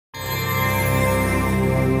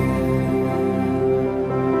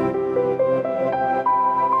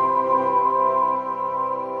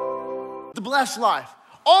blessed life.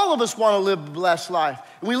 All of us want to live a blessed life.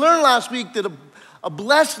 And we learned last week that a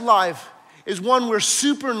blessed life is one where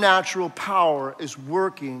supernatural power is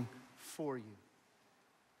working for you.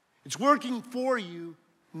 It's working for you,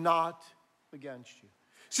 not against you.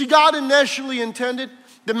 See, God initially intended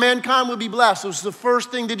that mankind would be blessed. It was the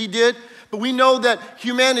first thing that he did. But we know that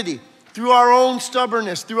humanity, through our own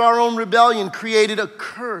stubbornness, through our own rebellion, created a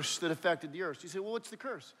curse that affected the earth. You say, well, what's the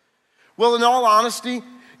curse? Well, in all honesty,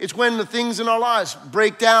 it's when the things in our lives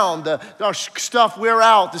break down, our stuff wear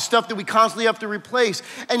out, the stuff that we constantly have to replace.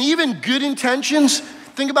 And even good intentions,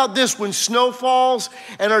 think about this, when snow falls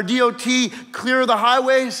and our DOT clear the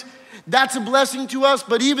highways, that's a blessing to us,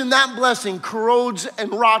 but even that blessing corrodes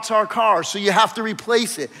and rots our car, so you have to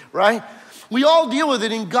replace it, right? We all deal with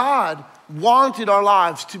it, and God wanted our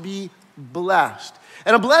lives to be blessed.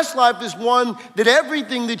 And a blessed life is one that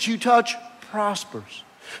everything that you touch prospers.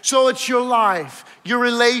 So it's your life, your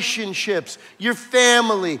relationships, your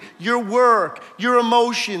family, your work, your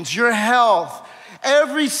emotions, your health.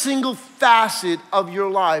 Every single facet of your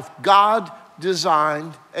life, God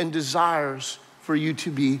designed and desires for you to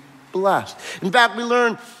be blessed. In fact, we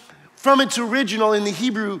learn from its original in the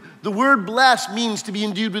Hebrew, the word blessed means to be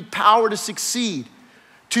endued with power to succeed,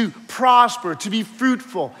 to prosper, to be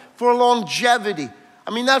fruitful, for longevity.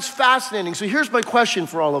 I mean, that's fascinating. So here's my question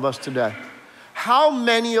for all of us today. How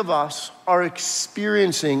many of us are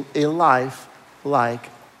experiencing a life like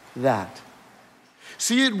that?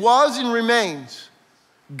 See, it was and remains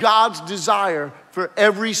God's desire for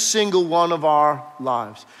every single one of our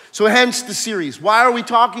lives. So hence the series. Why are we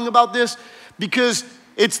talking about this? Because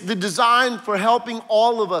it's the design for helping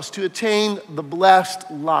all of us to attain the blessed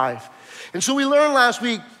life. And so we learned last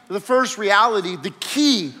week the first reality, the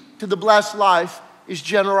key to the blessed life is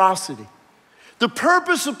generosity. The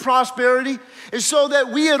purpose of prosperity is so that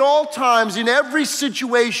we at all times, in every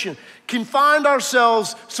situation, can find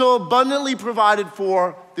ourselves so abundantly provided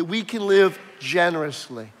for that we can live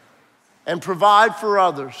generously and provide for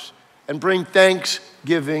others and bring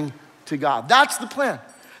thanksgiving to God. That's the plan.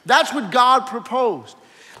 That's what God proposed.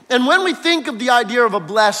 And when we think of the idea of a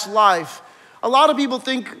blessed life, a lot of people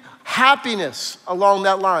think happiness along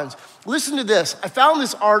that lines. Listen to this. I found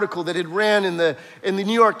this article that had ran in the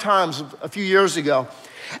New York Times a few years ago,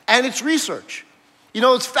 and it's research. You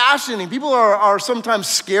know, it's fascinating. People are sometimes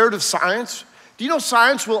scared of science. Do you know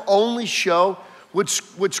science will only show what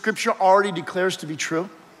Scripture already declares to be true?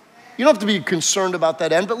 You don't have to be concerned about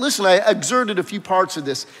that end, but listen, I exerted a few parts of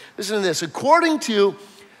this. Listen to this. According to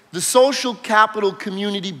the Social Capital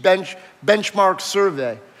Community Benchmark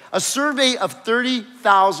Survey, a survey of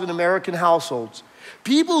 30,000 American households,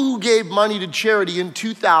 people who gave money to charity in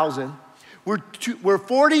 2000 were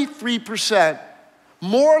 43%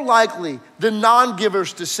 more likely than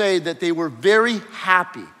non-givers to say that they were very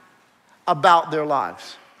happy about their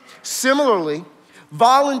lives. Similarly,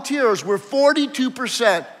 volunteers were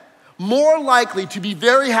 42% more likely to be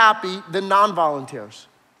very happy than non-volunteers.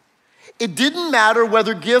 It didn't matter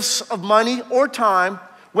whether gifts of money or time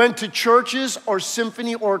went to churches or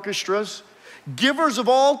symphony orchestras. Givers of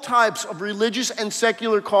all types of religious and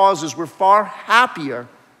secular causes were far happier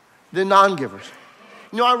than non-givers.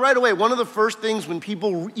 You know, right away, one of the first things when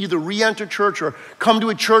people either re-enter church or come to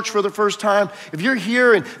a church for the first time, if you're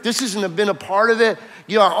here and this hasn't been a part of it,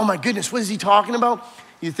 you know, oh my goodness, what is he talking about?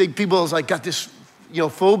 You think people is like got this,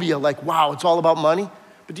 phobia, like, wow, it's all about money.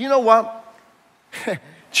 But do you know what?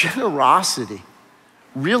 Generosity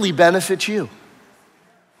really benefits you.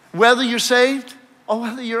 Whether you're saved or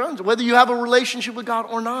whether you have a relationship with God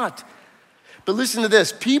or not. But listen to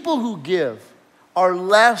this, people who give are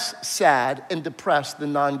less sad and depressed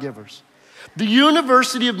than non-givers. The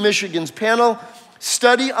University of Michigan's panel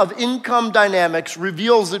study of income dynamics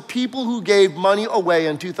reveals that people who gave money away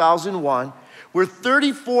in 2001 were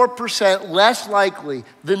 34% less likely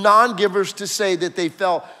than non-givers to say that they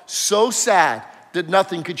felt so sad that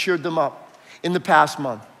nothing could cheer them up in the past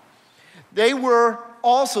month. They were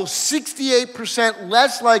also 68%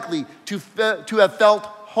 less likely to have felt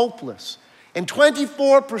hopeless, and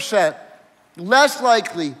 24% less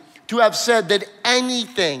likely to have said that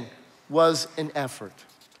anything was an effort.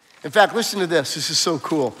 In fact, listen to this. This is so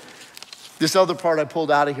cool. This other part I pulled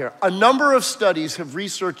out of here. A number of studies have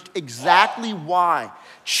researched exactly why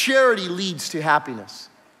charity leads to happiness.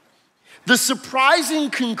 The surprising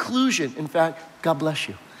conclusion, in fact, God bless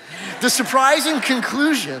you. The surprising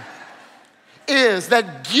conclusion is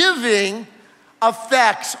that giving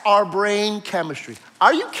affects our brain chemistry.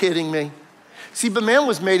 Are you kidding me? See, but man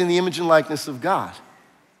was made in the image and likeness of God.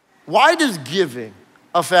 Why does giving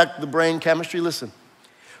affect the brain chemistry? Listen.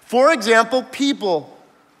 For example, people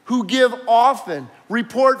who give often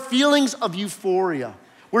report feelings of euphoria,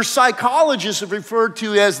 where psychologists have referred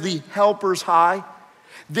to as the helper's high.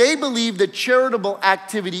 They believe that charitable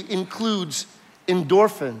activity includes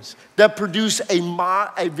endorphins that produce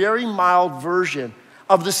a very mild version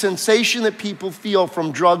of the sensation that people feel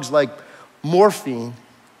from drugs like morphine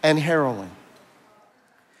and heroin.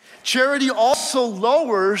 Charity also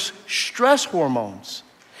lowers stress hormones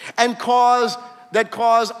and cause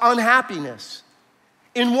unhappiness.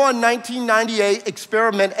 In one 1998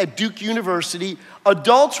 experiment at Duke University,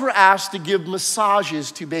 adults were asked to give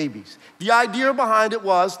massages to babies. The idea behind it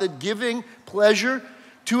was that giving pleasure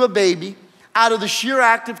to a baby out of the sheer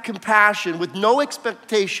act of compassion with no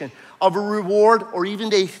expectation of a reward or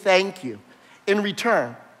even a thank you in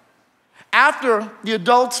return. After the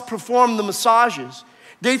adults performed the massages,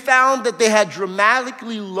 they found that they had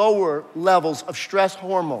dramatically lower levels of stress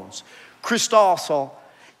hormones, cortisol,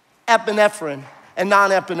 epinephrine, and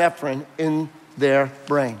non-epinephrine in their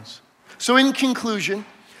brains. So in conclusion,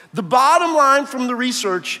 the bottom line from the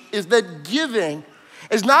research is that giving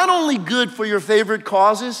is not only good for your favorite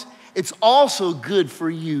causes, it's also good for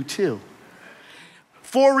you too.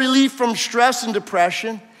 For relief from stress and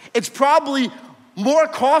depression, it's probably more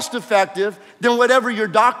cost effective than whatever your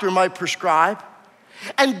doctor might prescribe.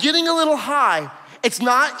 And getting a little high, it's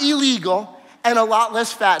not illegal and a lot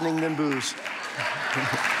less fattening than booze.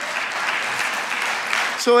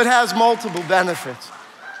 So it has multiple benefits.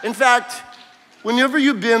 In fact, whenever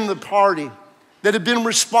you've been the party that have been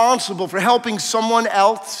responsible for helping someone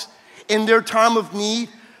else in their time of need,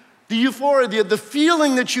 the euphoria, the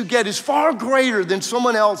feeling that you get is far greater than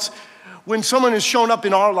someone else when someone has shown up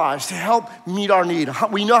in our lives to help meet our need.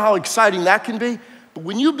 We know how exciting that can be, but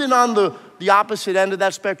when you've been on the opposite end of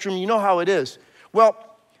that spectrum, you know how it is. Well,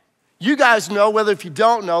 you guys know, whether if you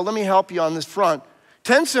don't know, let me help you on this front.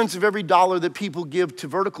 10 cents of every dollar that people give to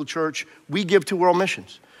Vertical Church, we give to World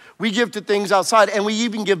Missions. We give to things outside, and we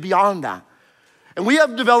even give beyond that. And we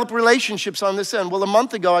have developed relationships on this end. Well, a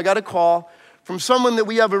month ago, I got a call from someone that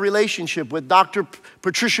we have a relationship with, Dr.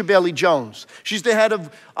 Patricia Bailey-Jones. She's the head of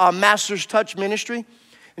Master's Touch Ministry.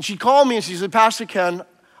 And she called me and she said, Pastor Ken,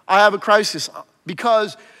 I have a crisis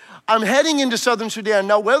because I'm heading into Southern Sudan.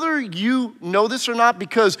 Now, whether you know this or not,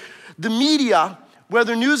 because the media,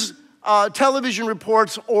 whether news, television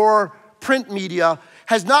reports or print media,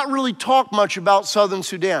 has not really talked much about Southern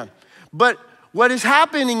Sudan. But what is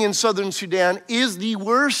happening in Southern Sudan is the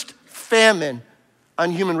worst famine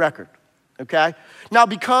on human record. Okay? Now,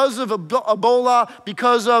 because of Ebola,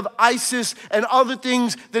 because of ISIS and other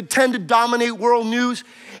things that tend to dominate world news,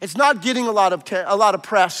 it's not getting a lot of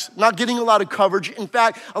press, not getting a lot of coverage. In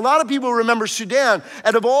fact, a lot of people remember Sudan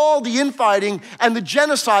out of all the infighting and the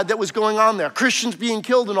genocide that was going on there, Christians being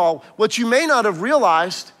killed and all. What you may not have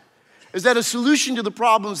realized is that a solution to the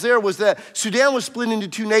problems there was that Sudan was split into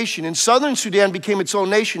two nations, and Southern Sudan became its own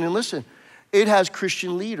nation. And listen, it has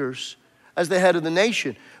Christian leaders as the head of the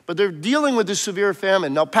nation. But they're dealing with this severe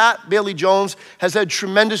famine. Now, Pat Bailey-Jones has had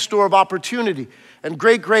tremendous store of opportunity and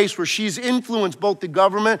great grace where she's influenced both the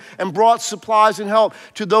government and brought supplies and help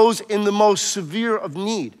to those in the most severe of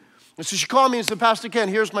need. And so she called me and said, Pastor Ken,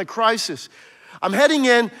 here's my crisis. I'm heading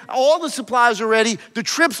in, all the supplies are ready, the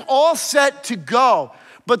trip's all set to go.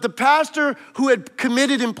 But the pastor who had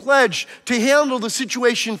committed and pledged to handle the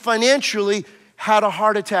situation financially had a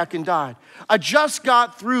heart attack and died. I just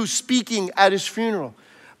got through speaking at his funeral.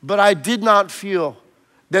 But I did not feel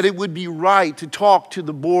that it would be right to talk to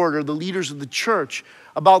the board or the leaders of the church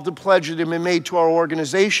about the pledge that had been made to our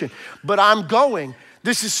organization. But I'm going.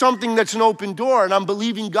 This is something that's an open door, and I'm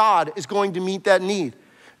believing God is going to meet that need.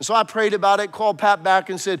 And so I prayed about it, called Pat back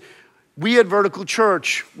and said, we at Vertical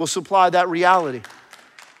Church will supply that reality.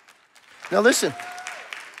 Now listen,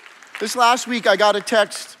 this last week I got a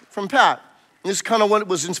text from Pat. This is kind of what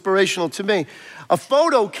was inspirational to me. A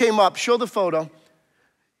photo came up, show the photo.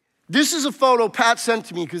 This is a photo Pat sent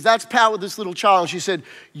to me because that's Pat with this little child. And she said,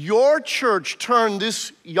 your church turned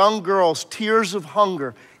this young girl's tears of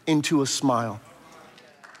hunger into a smile.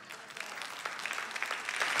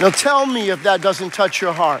 Now tell me if that doesn't touch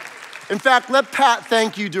your heart. In fact, let Pat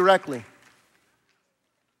thank you directly.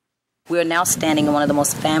 We are now standing in one of the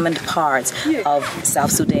most famine parts of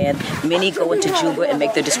South Sudan. Many go into Juba and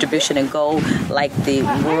make their distribution and go like the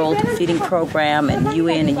World Feeding Program and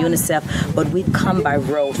UN and UNICEF, but we've come by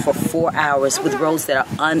road for 4 hours with roads that are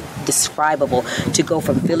undescribable to go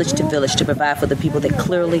from village to village to provide for the people that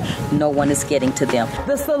clearly no one is getting to them.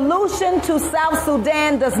 The solution to South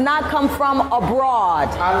Sudan does not come from abroad.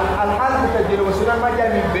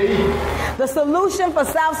 The solution for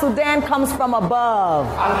South Sudan comes from above.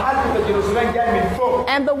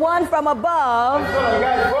 And the one from above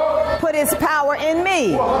put his power in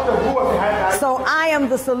me. So I am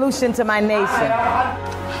the solution to my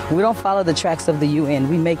nation. We don't follow the tracks of the UN.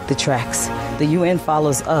 We make the tracks. The UN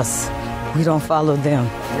follows us. We don't follow them.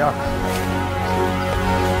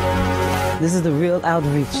 This is the real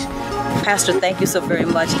outreach. Pastor, thank you so very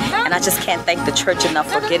much. And I just can't thank the church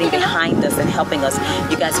enough for getting behind us and helping us.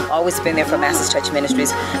 You guys have always been there for Masters Church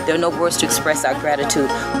Ministries. There are no words to express our gratitude.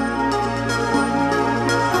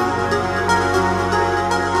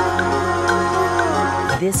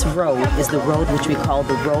 This road is the road which we call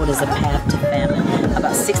the road as a path to famine.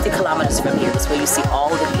 About 60 kilometers from here is where you see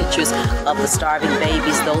all the pictures of the starving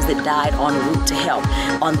babies, those that died en route to help.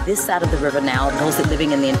 On this side of the river now, those that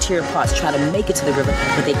living in the interior parts try to make it to the river,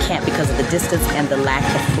 but they can't because of the distance and the lack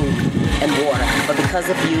of food and water. But because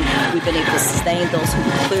of you, we've been able to sustain those who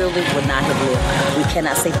clearly would not have lived. We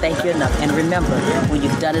cannot say thank you enough. And remember, when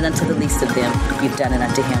you've done it unto the least of them, you've done it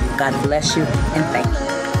unto him. God bless you and thank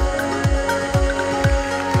you.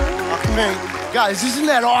 Man, guys, isn't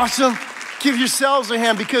that awesome? Give yourselves a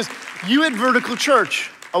hand because you at Vertical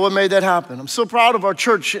Church are what made that happen. I'm so proud of our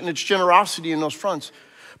church and its generosity in those fronts.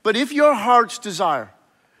 But if your heart's desire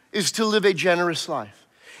is to live a generous life,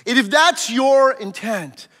 and if that's your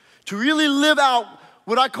intent, to really live out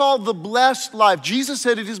what I call the blessed life, Jesus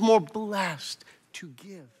said it is more blessed to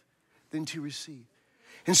give than to receive.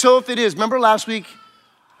 And so if it is, remember last week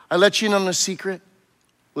I let you in on a secret?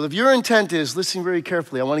 Well, if your intent is, listen very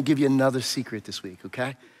carefully, I want to give you another secret this week,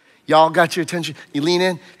 okay? Y'all got your attention? You lean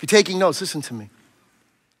in? If you're taking notes, listen to me.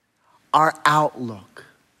 Our outlook,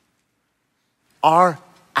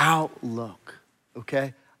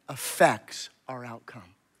 okay, affects our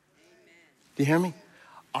outcome. Do you hear me?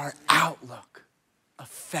 Our outlook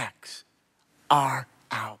affects our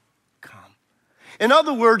outcome. In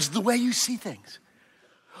other words, the way you see things,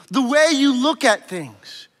 the way you look at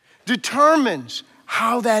things determines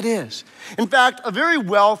how that is. In fact, a very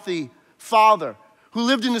wealthy father who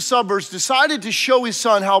lived in the suburbs decided to show his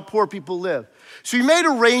son how poor people live. So he made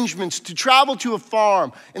arrangements to travel to a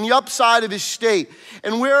farm in the upside of his state,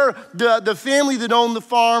 and where the family that owned the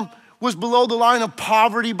farm was below the line of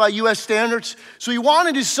poverty by U.S. standards. So he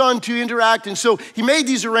wanted his son to interact, and so he made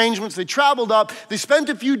these arrangements. They traveled up. They spent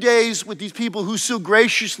a few days with these people who so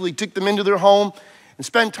graciously took them into their home and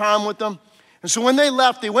spent time with them. And so when they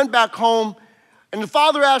left, they went back home. And the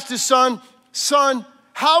father asked his son,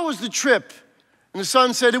 how was the trip? And the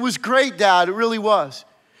son said, it was great, Dad, it really was.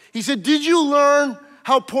 He said, did you learn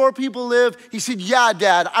how poor people live? He said, yeah,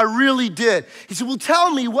 Dad, I really did. He said, well,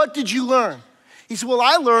 tell me, what did you learn? He said, well,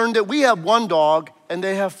 I learned that we have one dog and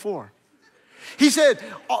they have four. He said,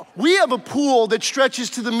 we have a pool that stretches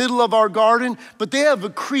to the middle of our garden, but they have a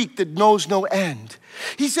creek that knows no end.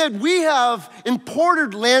 He said, we have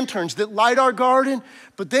imported lanterns that light our garden,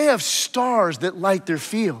 but they have stars that light their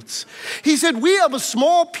fields. He said, we have a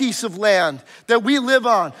small piece of land that we live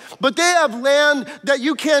on, but they have land that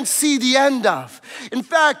you can't see the end of. In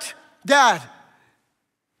fact, Dad,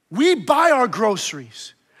 we buy our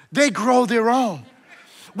groceries. They grow their own.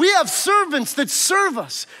 We have servants that serve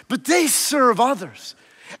us, but they serve others.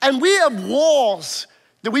 And we have walls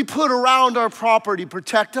that we put around our property to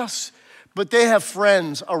protect us, but they have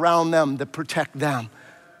friends around them that protect them.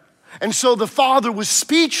 And so the father was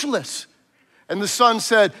speechless. And the son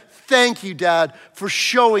said, thank you, Dad, for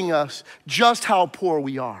showing us just how poor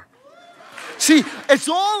we are. See, it's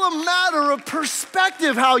all a matter of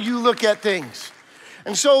perspective how you look at things.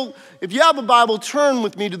 And so if you have a Bible, turn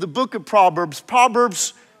with me to the book of Proverbs,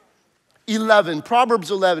 Proverbs 11.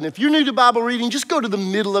 If you're new to Bible reading, just go to the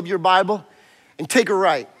middle of your Bible and take a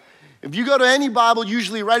right. If you go to any Bible,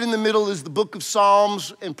 usually right in the middle is the book of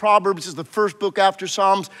Psalms, and Proverbs is the first book after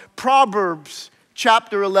Psalms. Proverbs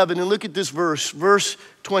chapter 11, and look at this verse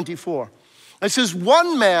 24. It says,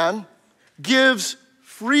 one man gives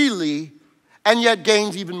freely and yet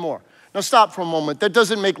gains even more. Now stop for a moment. That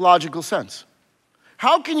doesn't make logical sense.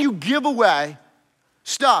 How can you give away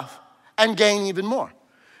stuff and gain even more?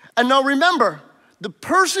 And now remember, the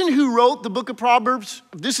person who wrote the book of Proverbs,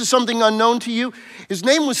 if this is something unknown to you, his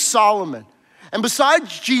name was Solomon. And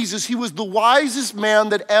besides Jesus, he was the wisest man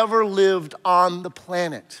that ever lived on the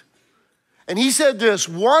planet. And he said this,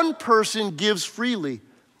 one person gives freely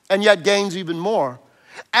and yet gains even more,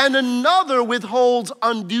 and another withholds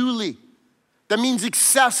unduly. That means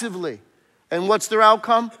excessively. And what's their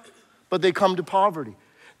outcome? But they come to poverty.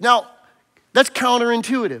 Now, that's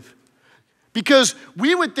counterintuitive, because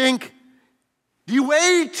we would think the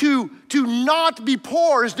way to not be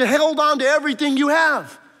poor is to hold on to everything you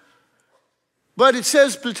have. But it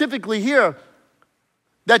says specifically here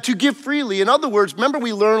that to give freely. In other words, remember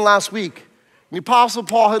we learned last week, the Apostle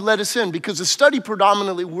Paul had led us in because the study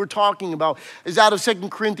predominantly we're talking about is out of 2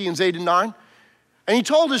 Corinthians 8 and 9. And he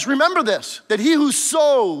told us, remember this, that he who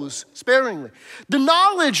sows sparingly, the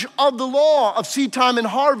knowledge of the law of seed time and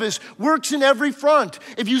harvest works in every front.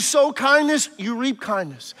 If you sow kindness, you reap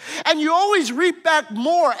kindness. And you always reap back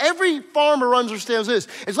more. Every farmer understands this.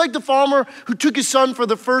 It's like the farmer who took his son for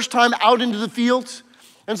the first time out into the fields.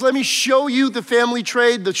 And so let me show you the family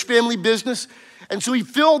trade, the family business. And so he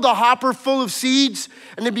filled the hopper full of seeds,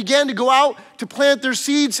 and they began to go out to plant their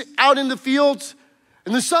seeds out in the fields.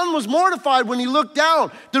 And the son was mortified when he looked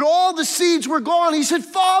down that all the seeds were gone. He said,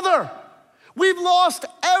 Father, we've lost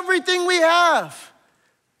everything we have.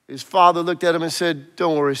 His father looked at him and said,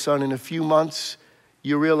 don't worry, son, in a few months,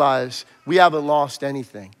 you realize we haven't lost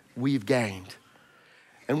anything. We've gained.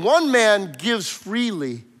 And one man gives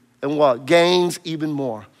freely and what? Gains even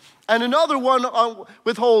more. And another one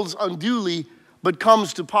withholds unduly but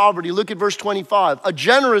comes to poverty. Look at verse 25. A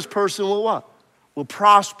generous person will what? Will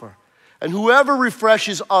prosper. And whoever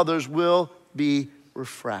refreshes others will be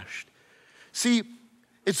refreshed. See,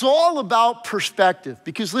 it's all about perspective.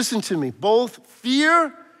 Because listen to me, both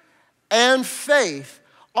fear and faith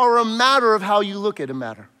are a matter of how you look at a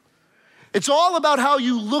matter. It's all about how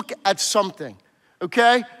you look at something,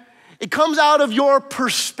 okay? It comes out of your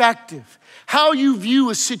perspective, how you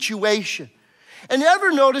view a situation. And you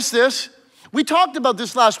ever notice this? We talked about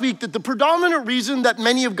this last week, that the predominant reason that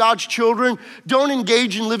many of God's children don't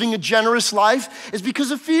engage in living a generous life is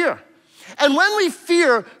because of fear. And when we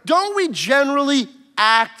fear, don't we generally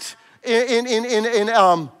act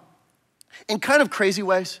in kind of crazy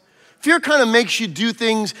ways? Fear kind of makes you do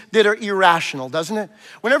things that are irrational, doesn't it?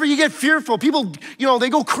 Whenever you get fearful, people, they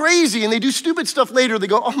go crazy and they do stupid stuff later. They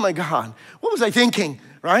go, oh my God, what was I thinking,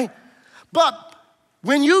 right? But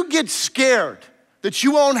when you get scared that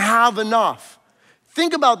you won't have enough,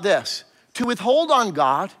 think about this. To withhold on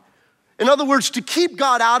God, in other words, to keep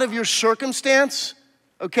God out of your circumstance,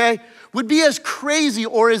 okay, would be as crazy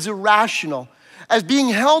or as irrational as being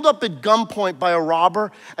held up at gunpoint by a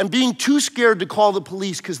robber and being too scared to call the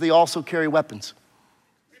police because they also carry weapons.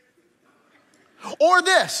 Or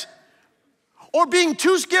this, or being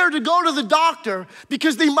too scared to go to the doctor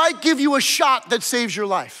because they might give you a shot that saves your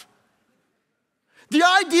life. The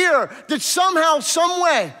idea that somehow, some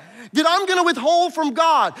way, that I'm gonna withhold from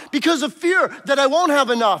God because of fear that I won't have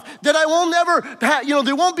enough, that I won't never have,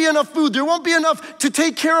 there won't be enough food, there won't be enough to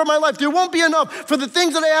take care of my life, there won't be enough for the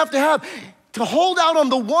things that I have to have. To hold out on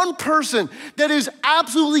the one person that is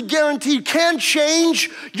absolutely guaranteed can change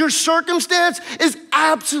your circumstance is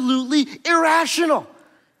absolutely irrational.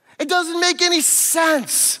 It doesn't make any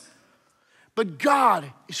sense. But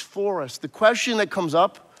God is for us. The question that comes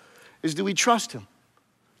up is, do we trust him?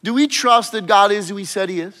 Do we trust that God is who he said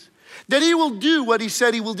he is? That he will do what he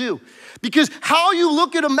said he will do? Because how you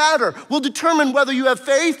look at a matter will determine whether you have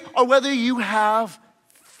faith or whether you have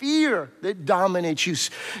fear that dominates you.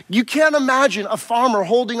 You can't imagine a farmer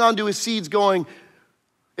holding onto his seeds going,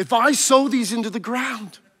 if I sow these into the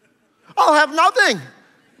ground, I'll have nothing.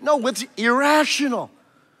 No, it's irrational.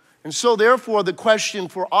 And so therefore the question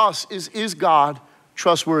for us is God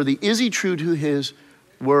trustworthy? Is he true to his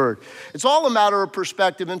word? It's all a matter of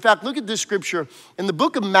perspective. In fact, look at this scripture in the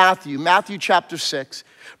book of Matthew, Matthew chapter 6.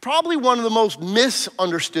 Probably one of the most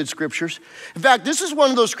misunderstood scriptures. In fact, this is one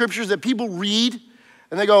of those scriptures that people read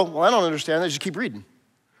and they go, well, I don't understand. They just keep reading.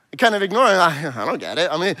 They kind of ignore it. I don't get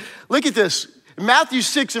it. I mean, look at this. In Matthew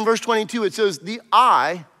 6 and verse 22, it says, the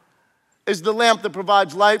eye is the lamp that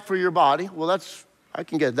provides light for your body. Well, I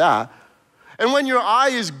can get that. And when your eye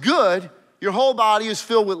is good, your whole body is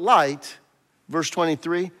filled with light. Verse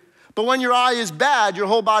 23. But when your eye is bad, your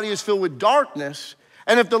whole body is filled with darkness.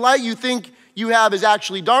 And if the light you think you have is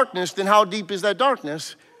actually darkness, then how deep is that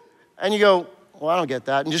darkness? And you go, well, I don't get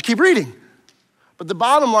that. And just keep reading. But the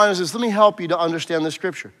bottom line is this, let me help you to understand the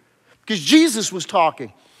scripture. Because Jesus was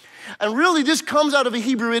talking. And really this comes out of a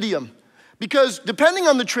Hebrew idiom. Because depending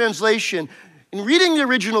on the translation, in reading the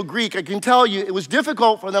original Greek, I can tell you it was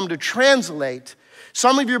difficult for them to translate.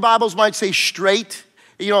 Some of your Bibles might say straight.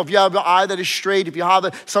 If you have an eye that is straight, if you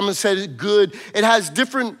have someone said it's good, it has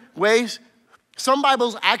different ways. Some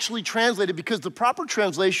Bibles actually translate it because the proper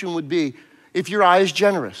translation would be, if your eye is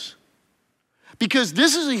generous. Because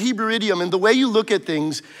this is a Hebrew idiom, and the way you look at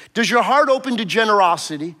things, does your heart open to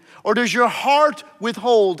generosity, or does your heart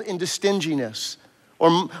withhold into stinginess,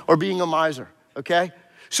 or being a miser, okay?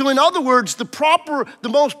 So in other words, the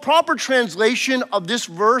most proper translation of this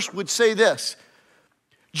verse would say this: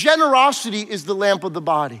 generosity is the lamp of the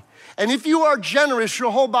body. And if you are generous,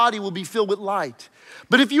 your whole body will be filled with light.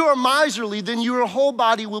 But if you are miserly, then your whole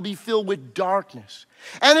body will be filled with darkness.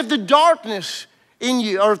 And if the darkness in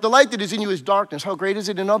you, or if the light that is in you is darkness, how great is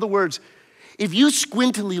it? In other words, if you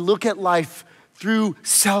squintily look at life through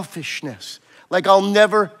selfishness, like I'll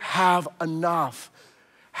never have enough,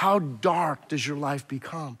 how dark does your life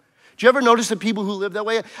become? Do you ever notice the people who live that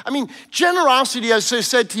way? I mean, generosity, as I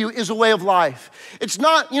said to you, is a way of life. It's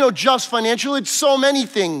not, just financial. It's so many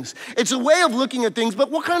things. It's a way of looking at things, but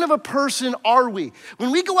what kind of a person are we? When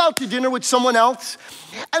we go out to dinner with someone else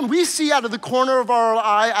and we see out of the corner of our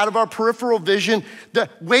eye, out of our peripheral vision, the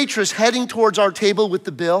waitress heading towards our table with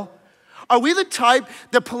the bill, are we the type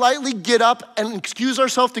that politely get up and excuse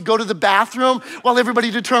ourselves to go to the bathroom while everybody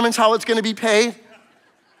determines how it's going to be paid?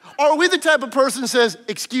 Or are we the type of person that says,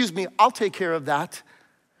 excuse me, I'll take care of that.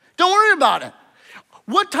 Don't worry about it.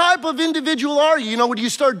 What type of individual are you? When you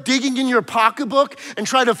start digging in your pocketbook and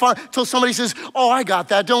try to find, till somebody says, oh, I got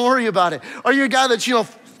that, don't worry about it. Or you're a guy that's, I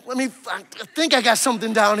think I got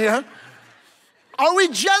something down here. Are we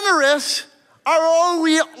generous, or are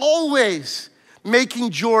we always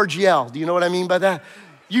making George yell? Do you know what I mean by that?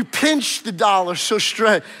 You pinch the dollar so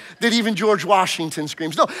straight that even George Washington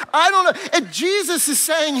screams. No, I don't know. And Jesus is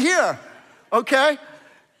saying here, okay,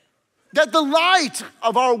 that the light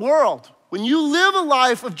of our world, when you live a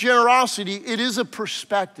life of generosity, it is a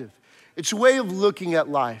perspective. It's a way of looking at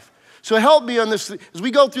life. So help me on this. As we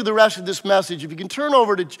go through the rest of this message, if you can turn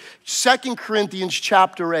over to 2 Corinthians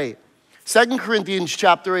chapter 8. 2 Corinthians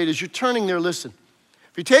chapter 8, as you're turning there, listen.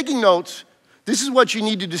 If you're taking notes, this is what you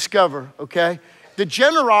need to discover, okay? That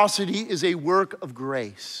generosity is a work of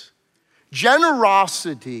grace.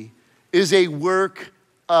 Generosity is a work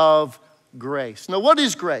of grace. Now, what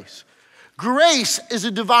is grace? Grace is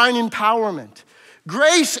a divine empowerment.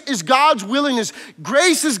 Grace is God's willingness.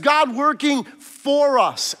 Grace is God working for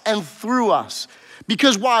us and through us.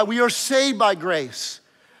 Because why? We are saved by grace,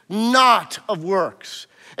 not of works.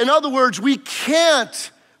 In other words, we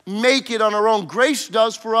can't make it on our own. Grace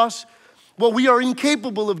does for us what we are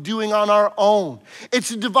incapable of doing on our own. It's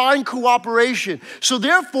a divine cooperation. So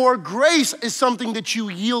therefore, grace is something that you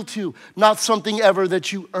yield to, not something ever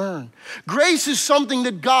that you earn. Grace is something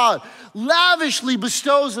that God lavishly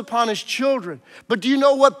bestows upon his children. But do you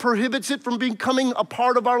know what prohibits it from becoming a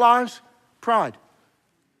part of our lives? Pride.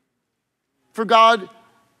 For God,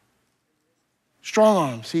 strong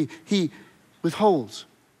arms. He withholds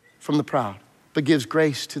from the proud, but gives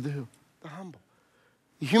grace to the humble.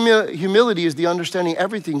 Humility is the understanding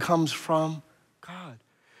everything comes from God.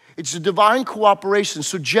 It's a divine cooperation.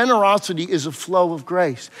 So generosity is a flow of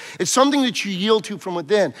grace. It's something that you yield to from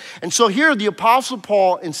within. And so here the Apostle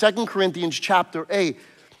Paul in 2 Corinthians chapter 8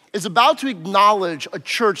 is about to acknowledge a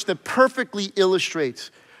church that perfectly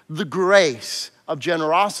illustrates the grace of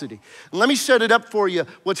generosity. And let me set it up for you,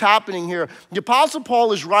 what's happening here. The Apostle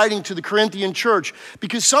Paul is writing to the Corinthian church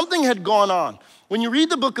because something had gone on. When you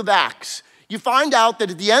read the book of Acts, you find out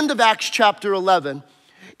that at the end of Acts chapter 11,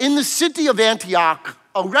 in the city of Antioch,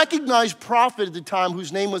 a recognized prophet at the time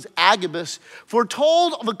whose name was Agabus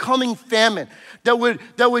foretold of a coming famine that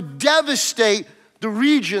would devastate the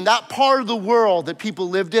region, that part of the world that people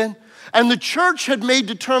lived in. And the church had made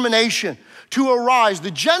determination to arise.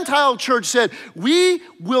 The Gentile church said, we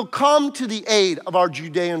will come to the aid of our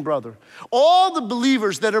Judean brother. All the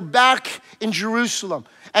believers that are back in Jerusalem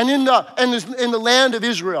and in the land of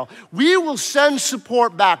Israel, we will send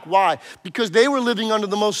support back. Why? Because they were living under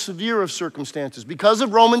the most severe of circumstances. Because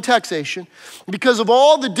of Roman taxation, because of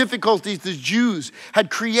all the difficulties the Jews had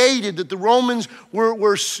created, that the Romans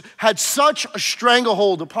had such a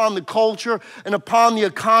stranglehold upon the culture and upon the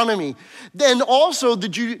economy. Then also the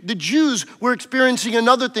Jews were experiencing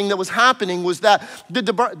another thing that was happening, was that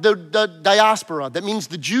the diaspora, that means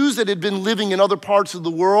the Jews that had been living in other parts of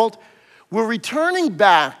the world, were returning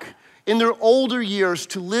back in their older years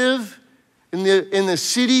to live in the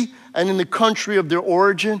city and in the country of their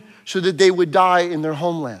origin so that they would die in their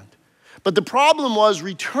homeland. But the problem was,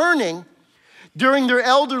 returning during their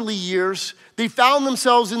elderly years, they found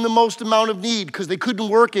themselves in the most amount of need because they couldn't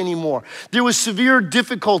work anymore. There was severe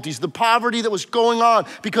difficulties, the poverty that was going on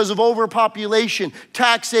because of overpopulation,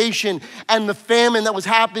 taxation, and the famine that was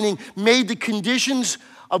happening made the conditions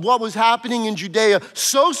of what was happening in Judea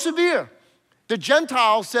so severe. The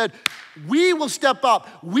Gentiles said, we will step up,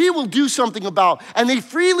 we will do something about. And they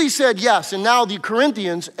freely said yes. And now the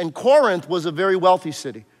Corinthians, and Corinth was a very wealthy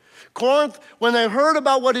city. Corinth, when they heard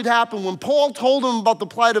about what had happened, when Paul told them about the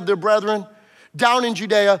plight of their brethren down in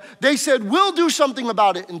Judea, they said, we'll do something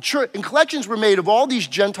about it. And collections were made of all these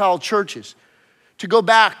Gentile churches to go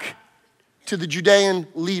back to the Judean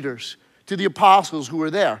leaders, to the apostles who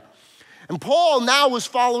were there. And Paul now was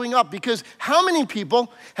following up, because how many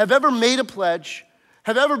people have ever made a pledge,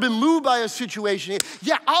 have ever been moved by a situation?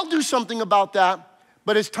 Yeah, I'll do something about that.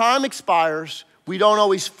 But as time expires, we don't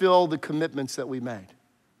always fill the commitments that we made.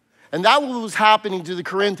 And that was happening to the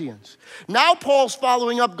Corinthians. Now Paul's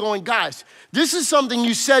following up going, guys, this is something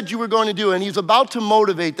you said you were going to do. And he's about to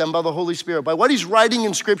motivate them by the Holy Spirit. By what he's writing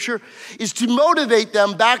in Scripture is to motivate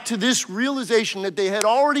them back to this realization that they had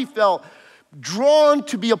already felt drawn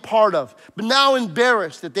to be a part of, but now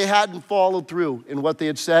embarrassed that they hadn't followed through in what they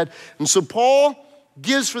had said. And so Paul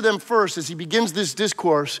gives for them first, as he begins this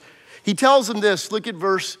discourse, he tells them this. Look at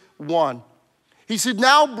verse 1. He said,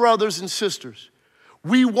 now, brothers and sisters,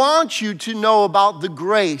 we want you to know about the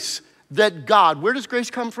grace that God, where does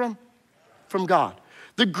grace come from? From God.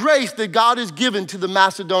 The grace that God has given to the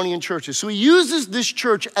Macedonian churches. So he uses this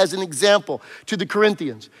church as an example to the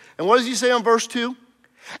Corinthians. And what does he say on verse 2?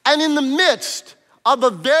 And in the midst of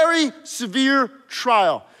a very severe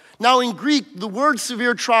trial. Now in Greek, the word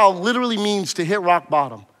severe trial literally means to hit rock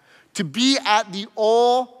bottom. To be at the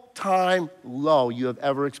all-time low you have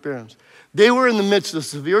ever experienced. They were in the midst of a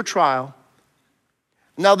severe trial.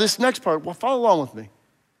 Now this next part, well, follow along with me.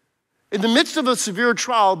 In the midst of a severe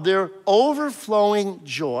trial, their overflowing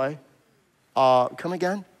joy, come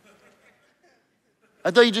again?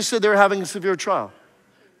 I thought you just said they were having a severe trial.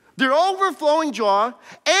 Their overflowing joy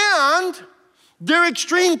and their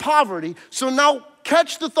extreme poverty. So now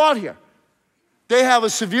catch the thought here. They have a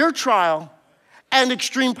severe trial and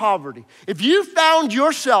extreme poverty. If you found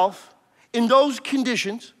yourself in those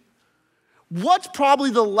conditions, what's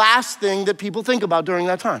probably the last thing that people think about during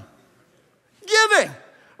that time? Giving,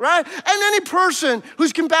 right? And any person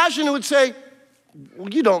who's compassionate would say, well,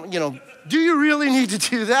 do you really need to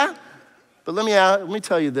do that? But let me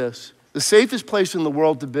tell you this. The safest place in the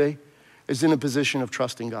world to be is in a position of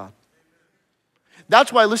trusting God.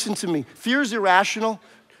 That's why, listen to me, fear is irrational.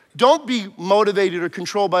 Don't be motivated or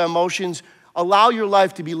controlled by emotions. Allow your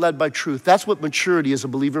life to be led by truth. That's what maturity as a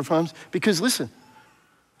believer finds. Because listen,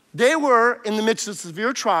 they were in the midst of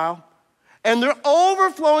severe trial, and their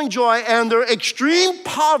overflowing joy and their extreme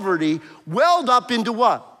poverty welled up into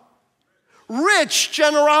what? Rich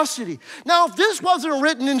generosity. Now, if this wasn't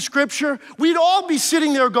written in Scripture, we'd all be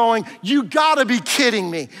sitting there going, you gotta be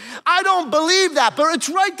kidding me. I don't believe that, but it's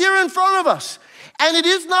right there in front of us. And it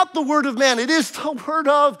is not the word of man, it is the word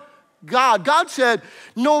of God. God said,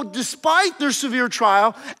 no, despite their severe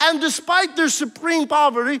trial and despite their supreme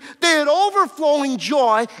poverty, they had overflowing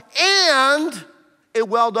joy and it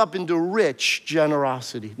welled up into rich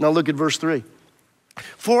generosity. Now look at verse 3.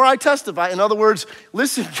 For I testify, in other words,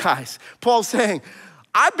 listen guys, Paul's saying,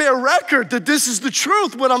 I bear record that this is the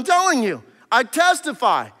truth, what I'm telling you. I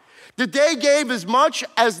testify that they gave as much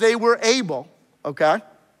as they were able, okay?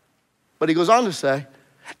 But he goes on to say,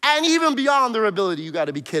 and even beyond their ability, you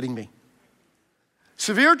gotta be kidding me.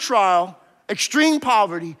 Severe trial, extreme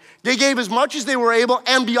poverty, they gave as much as they were able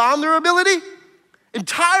and beyond their ability,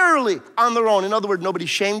 entirely on their own. In other words, nobody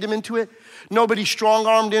shamed them into it. Nobody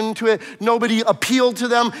strong-armed into it. Nobody appealed to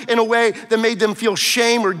them in a way that made them feel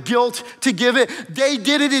shame or guilt to give it. They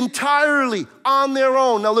did it entirely on their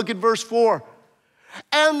own. Now look at verse 4.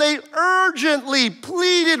 And they urgently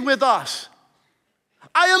pleaded with us.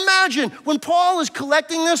 I imagine when Paul is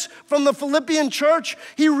collecting this from the Philippian church,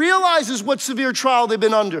 he realizes what severe trial they've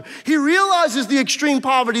been under. He realizes the extreme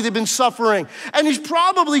poverty they've been suffering. And he's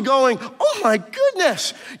probably going, oh my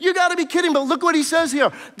goodness, you gotta be kidding. But look what he says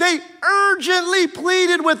here. They urgently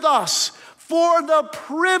pleaded with us for the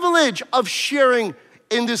privilege of sharing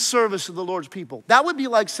in this service of the Lord's people. That would be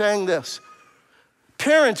like saying this.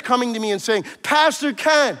 Parents coming to me and saying, Pastor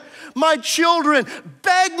Ken, my children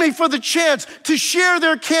beg me for the chance to share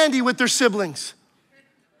their candy with their siblings.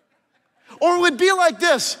 Or it would be like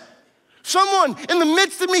this. Someone in the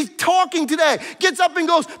midst of me talking today gets up and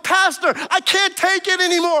goes, Pastor, I can't take it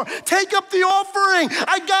anymore. Take up the offering.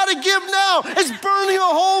 I gotta give now. It's burning a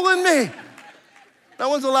hole in me. Now,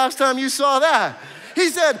 when's the last time you saw that? He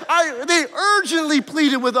said, they urgently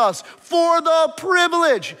pleaded with us for the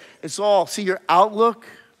privilege. It's all, see, your outlook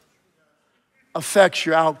affects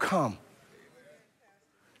your outcome.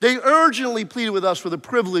 They urgently pleaded with us for the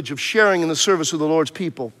privilege of sharing in the service of the Lord's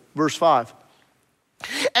people. Verse 5.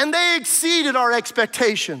 And they exceeded our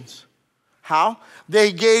expectations. How?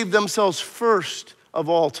 They gave themselves first of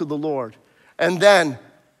all to the Lord, and then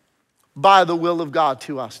by the will of God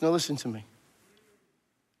to us. Now listen to me.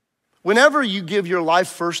 Whenever you give your life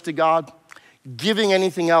first to God, giving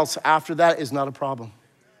anything else after that is not a problem.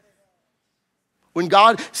 When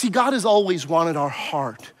God has always wanted our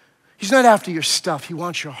heart. He's not after your stuff, he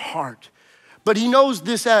wants your heart. But he knows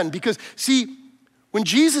this end because, see, When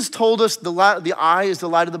Jesus told us the eye is the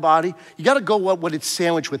light of the body, you got to go what it's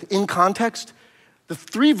sandwiched with. In context, the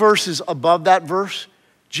 3 verses above that verse,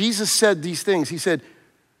 Jesus said these things. He said,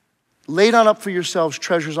 lay down up for yourselves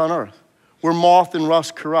treasures on earth, where moth and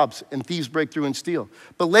rust corrupts and thieves break through and steal.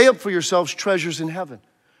 But lay up for yourselves treasures in heaven,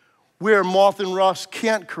 where moth and rust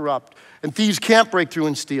can't corrupt and thieves can't break through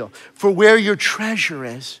and steal. For where your treasure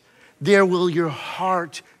is, there will your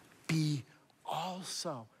heart be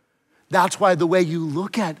also. That's why the way you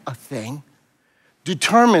look at a thing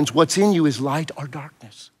determines what's in you is light or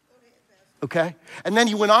darkness. Okay? And then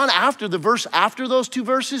he went on after those 2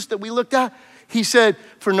 verses that we looked at, he said,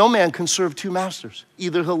 for no man can serve 2 masters.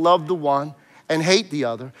 Either he'll love the one and hate the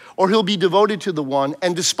other, or he'll be devoted to the one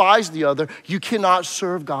and despise the other. You cannot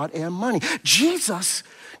serve God and money. Jesus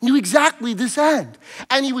knew exactly this end.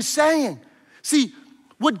 And he was saying, see,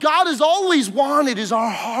 what God has always wanted is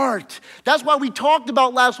our heart. That's why we talked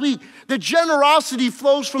about last week that generosity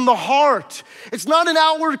flows from the heart. It's not an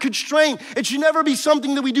outward constraint. It should never be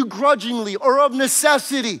something that we do grudgingly or of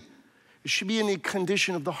necessity. It should be in the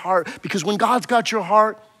condition of the heart, because when God's got your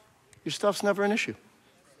heart, your stuff's never an issue.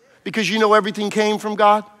 Because you know everything came from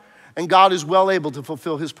God, and God is well able to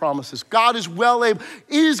fulfill his promises. God is well able.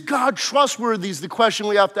 Is God trustworthy is the question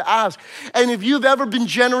we have to ask. And if you've ever been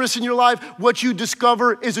generous in your life, what you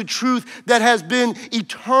discover is a truth that has been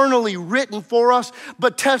eternally written for us,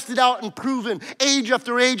 but tested out and proven age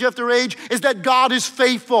after age after age, is that God is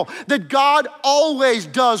faithful, that God always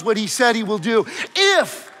does what he said he will do,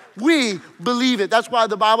 if we believe it. That's why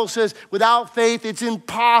the Bible says, without faith, it's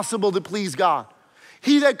impossible to please God.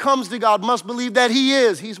 He that comes to God must believe that he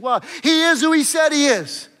is. He's what? He is who he said he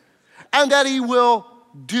is. And that he will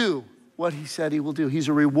do what he said he will do. He's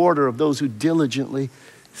a rewarder of those who diligently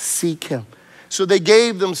seek him. So they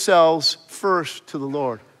gave themselves first to the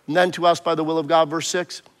Lord, and then to us by the will of God. Verse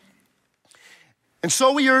 6. And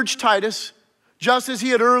so we urge Titus, just as he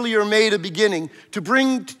had earlier made a beginning, to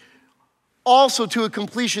bring also to a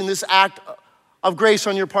completion this act of grace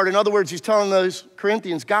on your part. In other words, he's telling those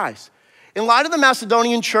Corinthians, guys, in light of the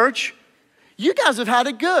Macedonian church, you guys have had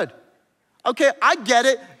it good. Okay, I get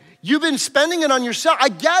it. You've been spending it on yourself. I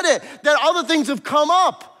get it that other things have come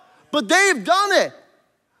up, but they've done it.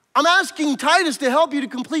 I'm asking Titus to help you to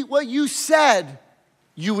complete what you said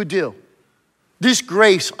you would do. This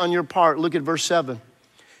grace on your part. Look at verse 7.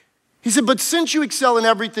 He said, but since you excel in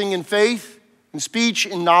everything, in faith, in speech,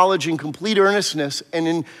 in knowledge, in complete earnestness, and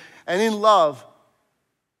in love,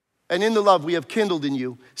 and in the love we have kindled in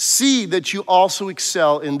you, see that you also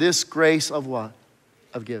excel in this grace of what?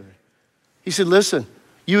 Of giving. He said, listen,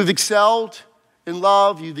 you have excelled in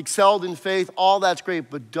love, you've excelled in faith, all that's great,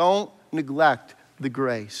 but don't neglect the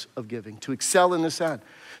grace of giving, to excel in this end.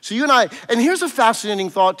 So you and I, and here's a fascinating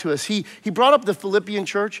thought to us. He brought up the Philippian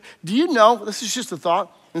church. Do you know, this is just a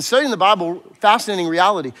thought, in studying the Bible, fascinating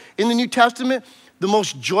reality. In the New Testament, the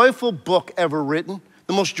most joyful book ever written,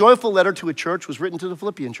 the most joyful letter to a church was written to the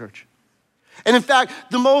Philippian church. And in fact,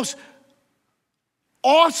 the most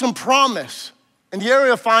awesome promise in the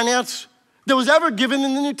area of finance that was ever given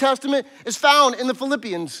in the New Testament is found in the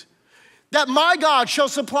Philippians. That my God shall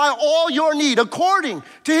supply all your need according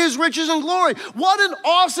to his riches and glory. What an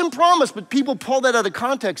awesome promise. But people pull that out of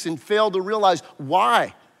context and fail to realize,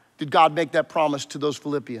 why did God make that promise to those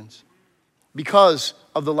Philippians? Because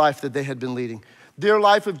of the life that they had been leading. Their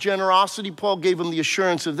life of generosity, Paul gave them the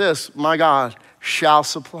assurance of this: my God shall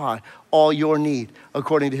supply all your need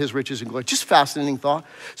according to his riches and glory. Just fascinating thought.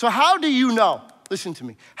 So how do you know, listen to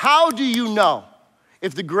me, how do you know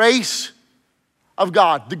if the grace of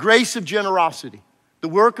God, the grace of generosity, the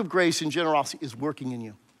work of grace and generosity is working in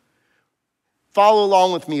you? Follow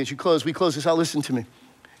along with me as you close. We close this out. Listen to me.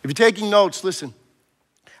 If you're taking notes, listen.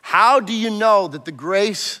 How do you know that the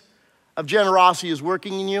grace of generosity is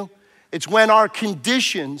working in you? It's when our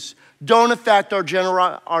conditions don't affect our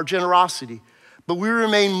generosity, but we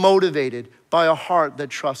remain motivated by a heart that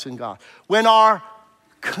trusts in God. When our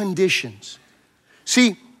conditions.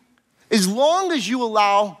 See, as long as you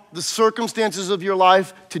allow the circumstances of your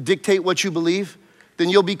life to dictate what you believe, then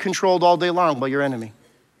you'll be controlled all day long by your enemy.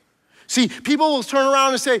 See, people will turn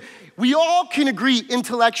around and say, we all can agree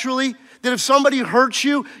intellectually that if somebody hurts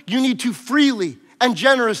you, you need to freely and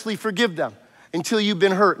generously forgive them until you've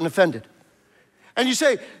been hurt and offended. And you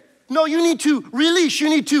say, no, you need to release, you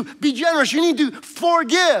need to be generous, you need to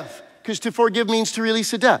forgive, because to forgive means to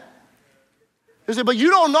release a debt. They say, but you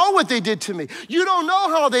don't know what they did to me. You don't know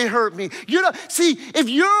how they hurt me. See, if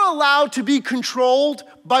you're allowed to be controlled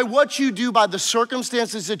by what you do, by the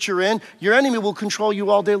circumstances that you're in, your enemy will control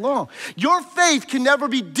you all day long. Your faith can never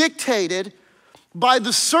be dictated by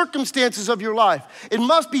the circumstances of your life. It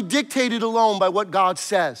must be dictated alone by what God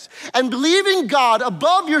says. And believing God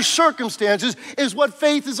above your circumstances is what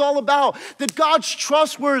faith is all about. That God's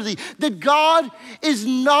trustworthy, that God is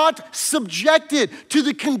not subjected to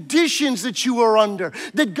the conditions that you are under,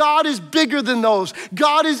 that God is bigger than those.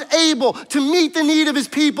 God is able to meet the need of his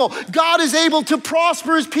people. God is able to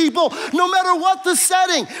prosper his people no matter what the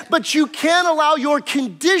setting. But you can't allow your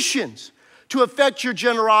conditions to affect your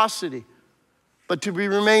generosity, but to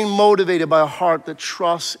remain motivated by a heart that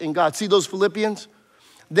trusts in God. See those Philippians?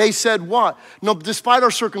 They said what? No, despite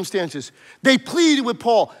our circumstances, they pleaded with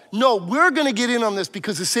Paul, no, we're gonna get in on this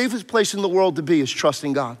because the safest place in the world to be is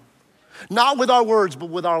trusting God. Not with our words, but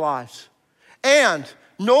with our lives. And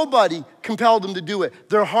nobody compelled them to do it.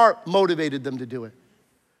 Their heart motivated them to do it.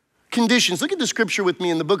 Conditions. Look at the scripture with me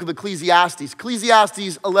in the book of Ecclesiastes.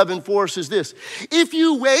 Ecclesiastes 11:4 says this, if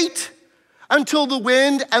you wait until the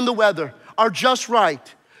wind and the weather are just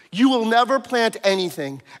right, you will never plant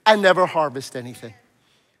anything and never harvest anything.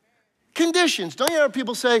 Conditions. Don't you hear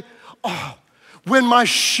people say, oh, when my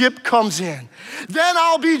ship comes in, then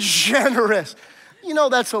I'll be generous. You know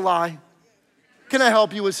that's a lie. Can I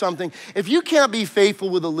help you with something? If you can't be faithful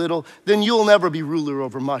with a little, then you'll never be ruler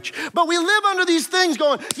over much. But we live under these things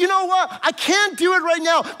going, you know what? I can't do it right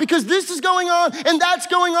now because this is going on and that's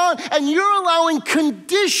going on. And you're allowing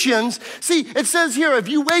conditions. See, it says here, if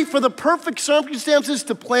you wait for the perfect circumstances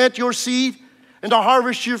to plant your seed and to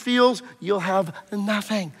harvest your fields, you'll have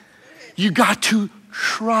nothing. You got to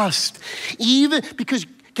trust. Even because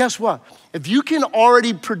guess what? If you can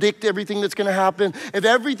already predict everything that's gonna happen, if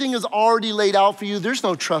everything is already laid out for you, there's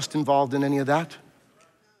no trust involved in any of that.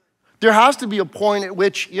 There has to be a point at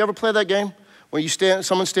which, you ever play that game? Where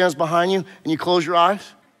someone stands behind you and you close your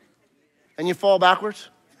eyes and you fall backwards?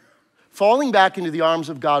 Falling back into the arms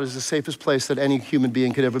of God is the safest place that any human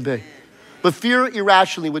being could ever be. But fear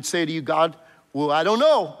irrationally would say to you, God, well, I don't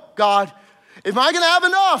know, God. Am I gonna have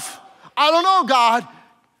enough? I don't know, God.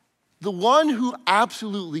 The one who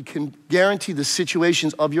absolutely can guarantee the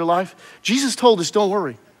situations of your life, Jesus told us, don't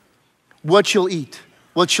worry. What you'll eat,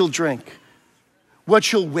 what you'll drink,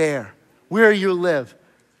 what you'll wear, where you'll live.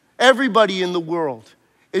 Everybody in the world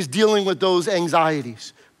is dealing with those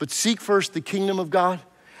anxieties. But seek first the kingdom of God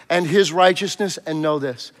and his righteousness, and know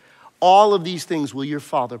this, all of these things will your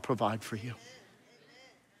Father provide for you.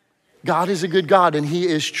 God is a good God and he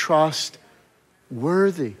is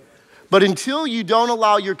trustworthy. But until you don't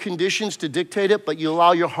allow your conditions to dictate it, but you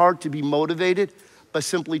allow your heart to be motivated by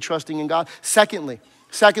simply trusting in God. Secondly,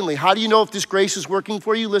 how do you know if this grace is working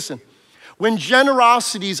for you? Listen, when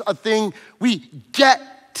generosity is a thing we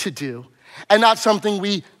get to do and not something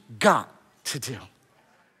we got to do.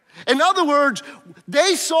 In other words,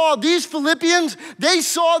 these Philippians, they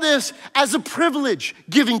saw this as a privilege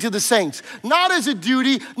giving to the saints, not as a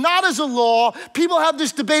duty, not as a law. People have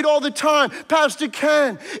this debate all the time. Pastor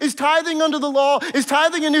Ken, is tithing under the law? Is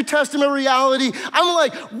tithing a New Testament reality? I'm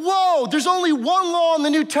like, whoa, there's only one law in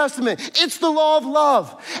the New Testament. It's the law of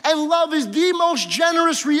love. And love is the most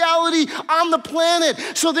generous reality on the planet.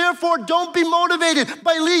 So therefore, don't be motivated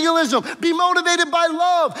by legalism. Be motivated by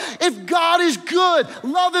love. If God is good,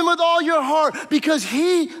 love him with all your heart because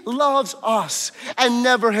he loves us and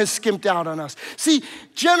never has skimped out on us. See,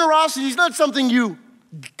 generosity is not something you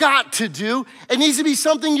got to do. It needs to be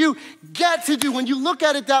something you get to do when you look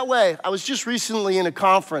at it that way. I was just recently in a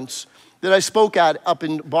conference that I spoke at up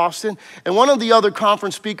in Boston, and one of the other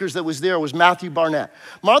conference speakers that was there was Matthew Barnett.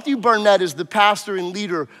 Matthew Barnett is the pastor and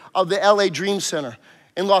leader of the LA Dream Center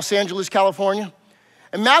in Los Angeles, California.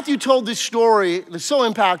 And Matthew told this story that so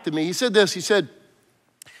impacted me. He said this, he said,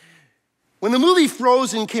 when the movie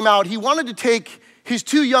Frozen came out, he wanted to take his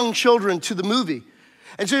 2 young children to the movie.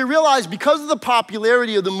 And so he realized because of the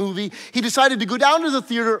popularity of the movie, he decided to go down to the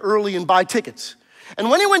theater early and buy tickets. And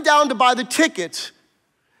when he went down to buy the tickets,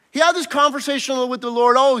 he had this conversation with the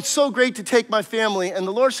Lord, oh, it's so great to take my family. And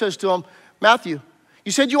the Lord says to him, Matthew,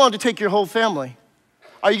 you said you wanted to take your whole family.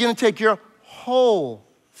 Are you gonna take your whole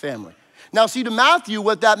family? Now see, to Matthew,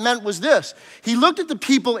 what that meant was this. He looked at the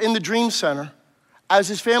people in the Dream Center as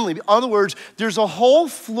his family. In other words, there's a whole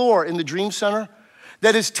floor in the Dream Center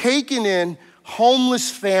that has taken in homeless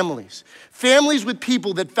families. Families with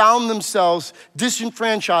people that found themselves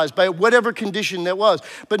disenfranchised by whatever condition that was.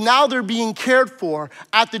 But now they're being cared for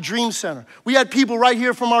at the Dream Center. We had people right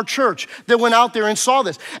here from our church that went out there and saw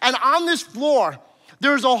this. And on this floor,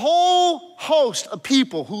 there's a whole host of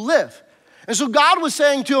people who live. And so God was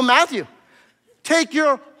saying to him, Matthew, take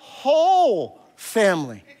your whole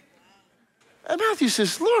family. And Matthew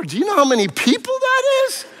says, Lord, do you know how many people that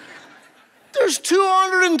is? There's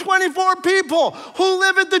 224 people who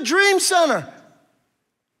live at the Dream Center.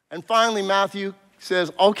 And finally, Matthew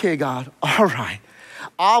says, okay, God, all right.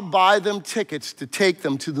 I'll buy them tickets to take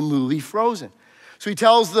them to the movie Frozen. So he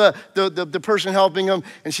tells the person helping him,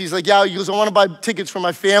 and she's like, yeah, he goes, I want to buy tickets for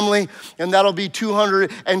my family, and that'll be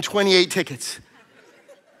 228 tickets.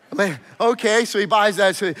 I'm like, okay, so he buys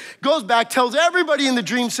that. So he goes back, tells everybody in the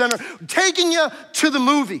Dream Center, taking you to the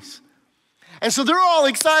movies. And so they're all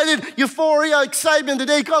excited, euphoria, excitement. The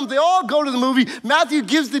day comes, they all go to the movie. Matthew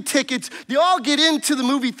gives the tickets. They all get into the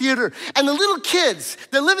movie theater. And the little kids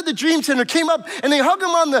that live at the Dream Center came up and they hug him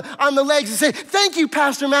on the legs and say, thank you,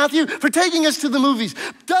 Pastor Matthew, for taking us to the movies.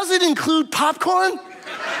 Does it include popcorn?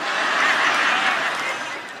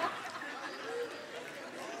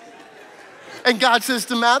 And God says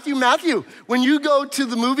to Matthew, Matthew, when you go to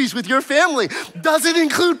the movies with your family, does it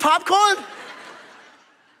include popcorn?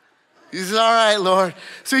 He says, all right, Lord.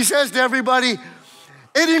 So he says to everybody,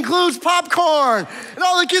 it includes popcorn. And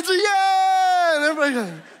all the kids are, yeah! And everybody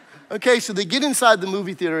goes, okay, so they get inside the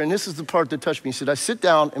movie theater, and this is the part that touched me. He said, I sit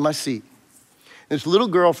down in my seat. This little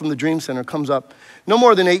girl from the Dream Center comes up, no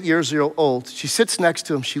more than 8 years old. She sits next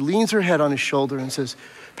to him. She leans her head on his shoulder and says,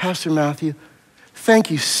 Pastor Matthew,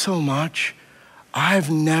 thank you so much.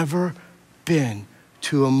 I've never been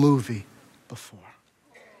to a movie before.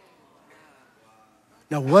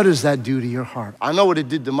 Now, what does that do to your heart? I know what it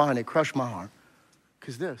did to mine. It crushed my heart.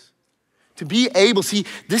 Because to be able, see,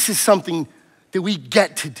 this is something that we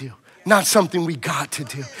get to do, not something we got to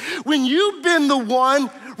do. When you've been the one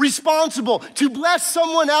responsible to bless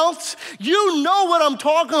someone else, you know what I'm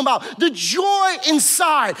talking about. The joy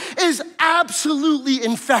inside is absolutely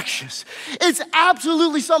infectious. It's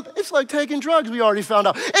absolutely something. It's like taking drugs, we already found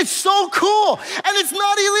out. It's so cool, and it's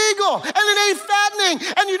not illegal, and it ain't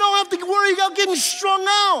fattening, and you don't have to worry about getting strung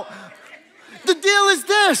out. The deal is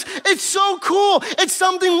this, it's so cool. It's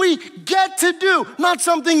something we get to do, not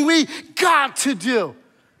something we got to do.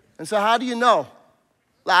 And so how do you know?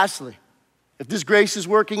 Lastly, if this grace is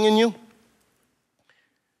working in you,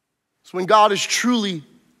 it's when God is truly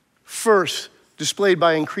first displayed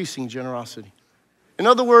by increasing generosity. In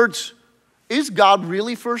other words, is God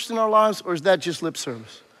really first in our lives, or is that just lip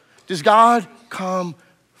service? Does God come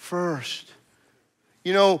first?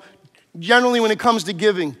 You know, generally when it comes to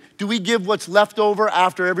giving, do we give what's left over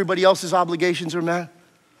after everybody else's obligations are met?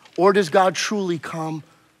 Or does God truly come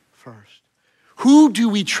first? Who do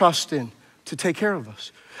we trust in to take care of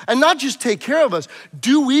us? And not just take care of us,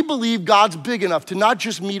 do we believe God's big enough to not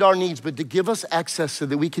just meet our needs, but to give us excess so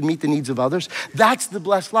that we can meet the needs of others? That's the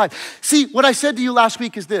blessed life. See, what I said to you last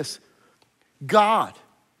week is this. God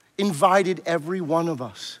invited every one of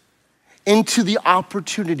us into the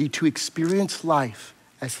opportunity to experience life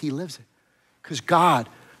as he lives it. Because God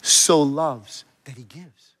so loves that he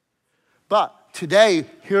gives. But today,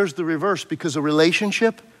 here's the reverse, because a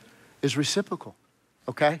relationship is reciprocal,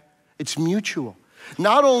 okay? It's mutual.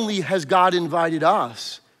 Not only has God invited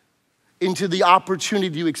us into the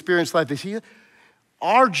opportunity to experience life as he is,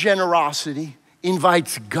 our generosity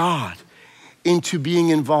invites God into being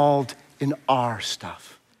involved in our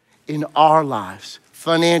stuff, in our lives,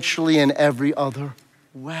 financially and every other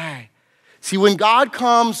way. See, when God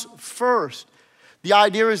comes first, the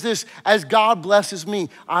idea is this: as God blesses me,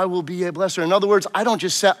 I will be a blesser. In other words, I don't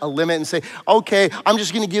just set a limit and say, okay, I'm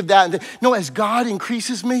just gonna give that. No, as God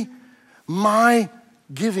increases me, my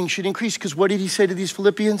giving should increase. Because what did he say to these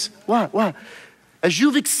Philippians? What? As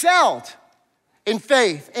you've excelled in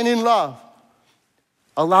faith and in love,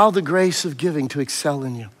 allow the grace of giving to excel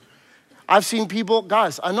in you. I've seen people,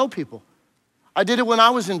 guys, I know people. I did it when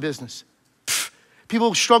I was in business.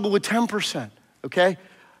 People struggle with 10%, okay?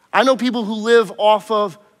 I know people who live off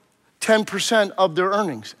of 10% of their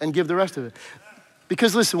earnings and give the rest of it.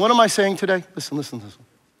 Because listen, what am I saying today? Listen.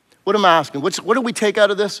 What am I asking? What do we take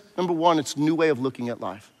out of this? Number one, it's a new way of looking at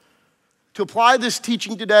life. To apply this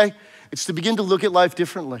teaching today, it's to begin to look at life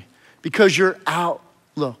differently. Because your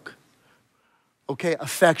outlook, okay,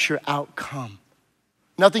 affects your outcome.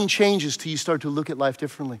 Nothing changes till you start to look at life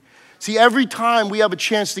differently. See, every time we have a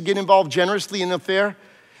chance to get involved generously in an affair,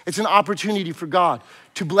 it's an opportunity for God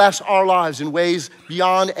to bless our lives in ways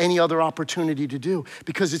beyond any other opportunity to do.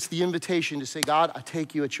 Because it's the invitation to say, God, I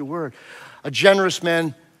take you at your word. A generous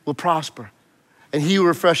man will prosper, and he who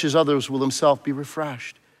refreshes others will himself be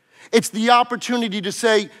refreshed. It's the opportunity to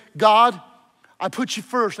say, God, I put you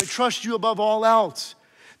first. I trust you above all else.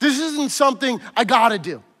 This isn't something I gotta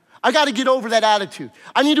do. I gotta get over that attitude.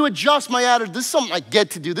 I need to adjust my attitude. This is something I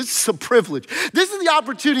get to do. This is a privilege. This is the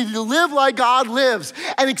opportunity to live like God lives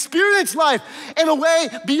and experience life in a way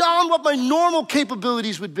beyond what my normal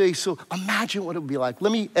capabilities would be. So imagine what it would be like.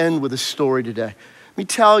 Let me end with a story today. Let me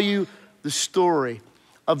tell you the story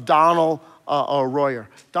of Donald Royer.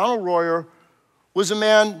 Donald Royer was a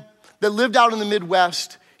man that lived out in the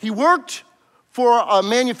Midwest. He worked for a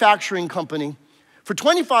manufacturing company for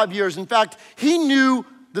 25 years. In fact, he knew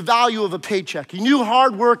the value of a paycheck. He knew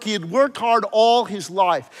hard work. He had worked hard all his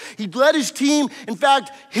life. He led his team. In fact,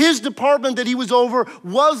 his department that he was over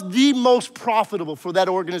was the most profitable for that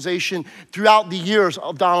organization throughout the years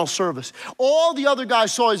of Donald's service. All the other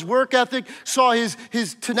guys saw his work ethic, saw his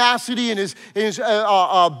tenacity and his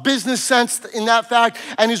business sense in that fact,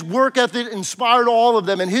 and his work ethic inspired all of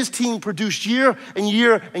them, and his team produced year and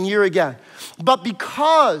year and year again. But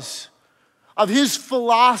because of his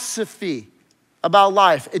philosophy about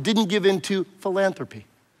life, it didn't give into philanthropy.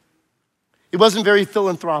 It wasn't very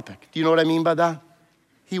philanthropic. Do you know what I mean by that?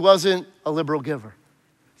 He wasn't a liberal giver.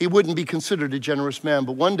 He wouldn't be considered a generous man,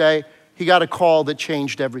 but one day he got a call that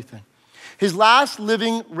changed everything. His last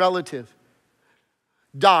living relative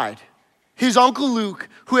died. His Uncle Luke,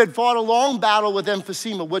 who had fought a long battle with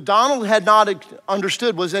emphysema, what Donald had not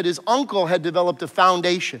understood was that his uncle had developed a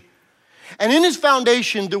foundation. And in his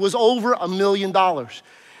foundation, there was over $1 million.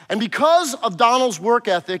 And because of Donald's work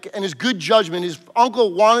ethic and his good judgment, his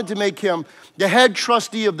uncle wanted to make him the head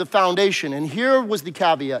trustee of the foundation. And here was the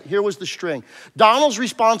caveat, here was the string. Donald's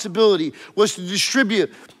responsibility was to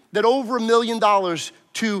distribute that over $1 million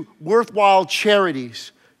to worthwhile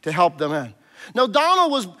charities to help them end. Now,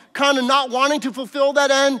 Donald was kind of not wanting to fulfill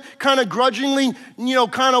that end, kind of grudgingly,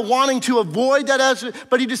 kind of wanting to avoid that end.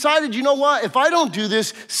 But he decided, you know what? If I don't do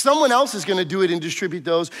this, someone else is going to do it and distribute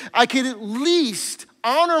those. I could at least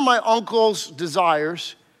honor my uncle's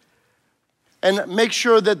desires and make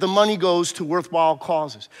sure that the money goes to worthwhile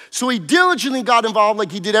causes. So he diligently got involved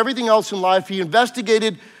like he did everything else in life. He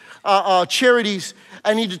investigated charities,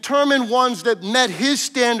 and he determined ones that met his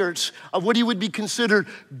standards of what he would be considered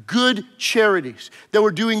good charities that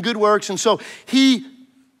were doing good works. And so he,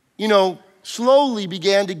 slowly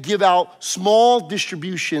began to give out small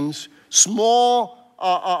distributions, small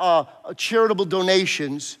charitable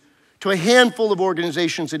donations to a handful of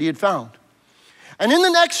organizations that he had found. And in the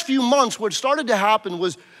next few months, what started to happen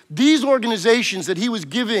was these organizations that he was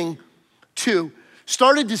giving to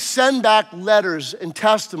started to send back letters and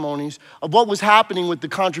testimonies of what was happening with the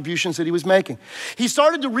contributions that he was making. He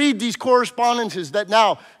started to read these correspondences that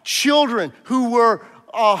now children who were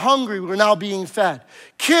hungry were now being fed.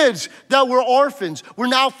 Kids that were orphans were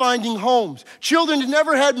now finding homes. Children that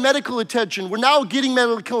never had medical attention were now getting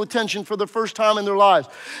medical attention for the first time in their lives.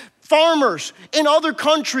 Farmers in other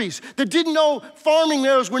countries that didn't know farming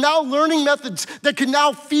methods were now learning methods that could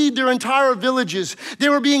now feed their entire villages. They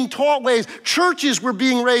were being taught ways. Churches were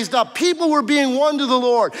being raised up. People were being won to the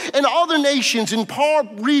Lord. In other nations, in far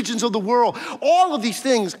regions of the world, all of these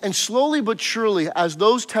things. And slowly but surely, as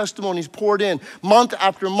those testimonies poured in, month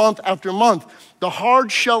after month after month, the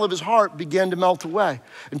hard shell of his heart began to melt away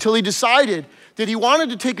until he decided that he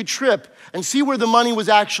wanted to take a trip and see where the money was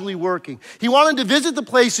actually working. He wanted to visit the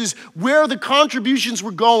places where the contributions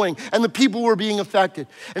were going and the people were being affected.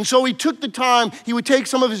 And so he took the time, he would take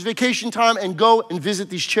some of his vacation time and go and visit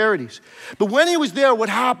these charities. But when he was there, what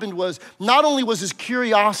happened was not only was his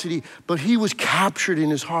curiosity, but he was captured in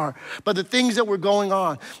his heart by the things that were going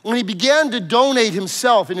on. And he began to donate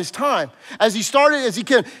himself and his time. As he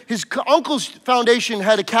can. His uncle's foundation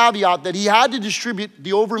had a caveat that he had to distribute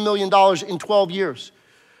the over $1 million in 12 years.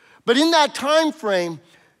 But in that time frame,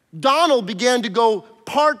 Donald began to go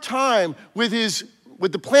part-time with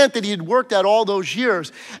the plant that he had worked at all those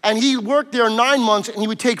years. And he worked there 9 months, and he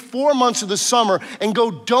would take 4 months of the summer and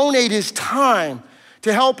go donate his time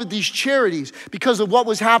to help at these charities because of what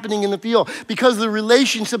was happening in the field, because of the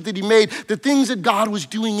relationship that he made, the things that God was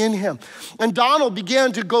doing in him. And Donald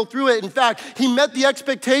began to go through it. In fact, he met the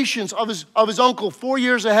expectations of his uncle 4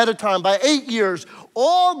 years ahead of time. By 8 years,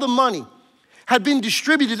 all the money had been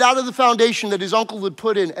distributed out of the foundation that his uncle had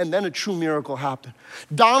put in, and then a true miracle happened.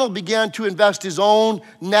 Donald began to invest his own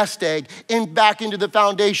nest egg back into the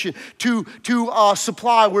foundation to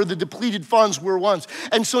supply where the depleted funds were once.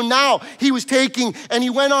 And so now he was taking, and he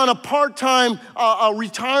went on a part-time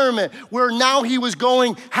retirement where now he was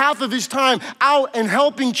going half of his time out and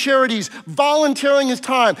helping charities, volunteering his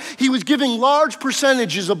time. He was giving large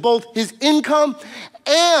percentages of both his income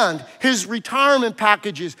and his retirement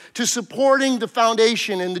packages to supporting the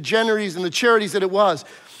foundation and the charities that it was.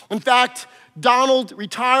 In fact, Donald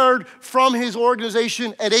retired from his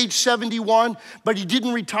organization at age 71, but he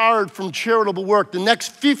didn't retire from charitable work. The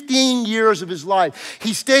next 15 years of his life,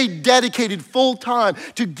 he stayed dedicated full-time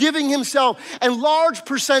to giving himself and large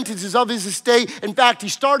percentages of his estate. In fact, he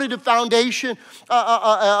started a foundation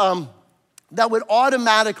that would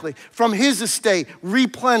automatically, from his estate,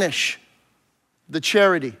 replenish the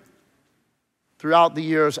charity throughout the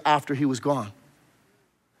years after he was gone.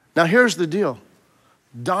 Now here's the deal.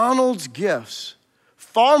 Donald's gifts,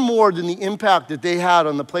 far more than the impact that they had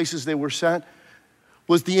on the places they were sent,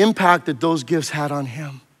 was the impact that those gifts had on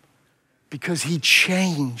him, because he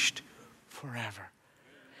changed forever.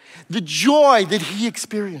 The joy that he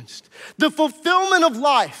experienced, the fulfillment of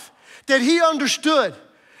life that he understood,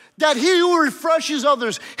 that he who refreshes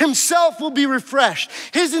others himself will be refreshed.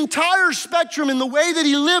 His entire spectrum in the way that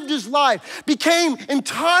he lived his life became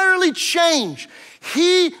entirely changed.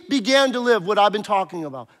 He began to live what I've been talking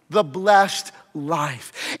about, the blessed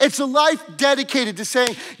life. It's a life dedicated to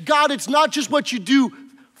saying, God, it's not just what you do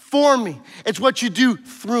for me, it's what you do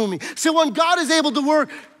through me. So when God is able to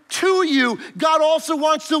work to you, God also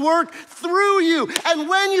wants to work through you. And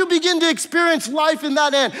when you begin to experience life in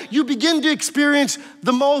that end, you begin to experience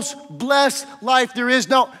the most blessed life there is.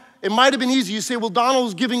 Now, it might have been easy. You say, well, Donald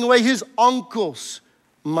was giving away his uncle's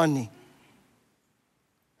money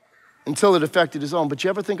until it affected his own. But you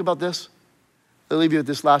ever think about this? I'll leave you with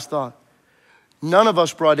this last thought. None of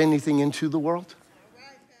us brought anything into the world,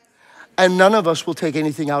 and none of us will take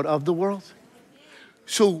anything out of the world.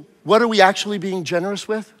 So what are we actually being generous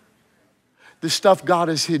with? The stuff God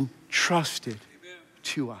has entrusted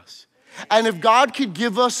to us. And if God could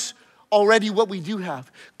give us already what we do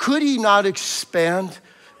have, could he not expand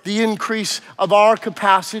the increase of our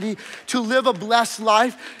capacity to live a blessed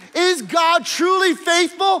life? Is God truly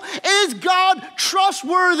faithful? Is God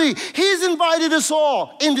trustworthy? He's invited us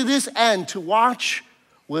all into this end to watch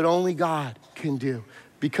what only God can do,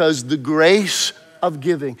 because the grace of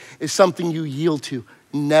giving is something you yield to,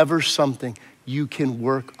 never something you can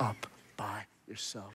work up by yourself.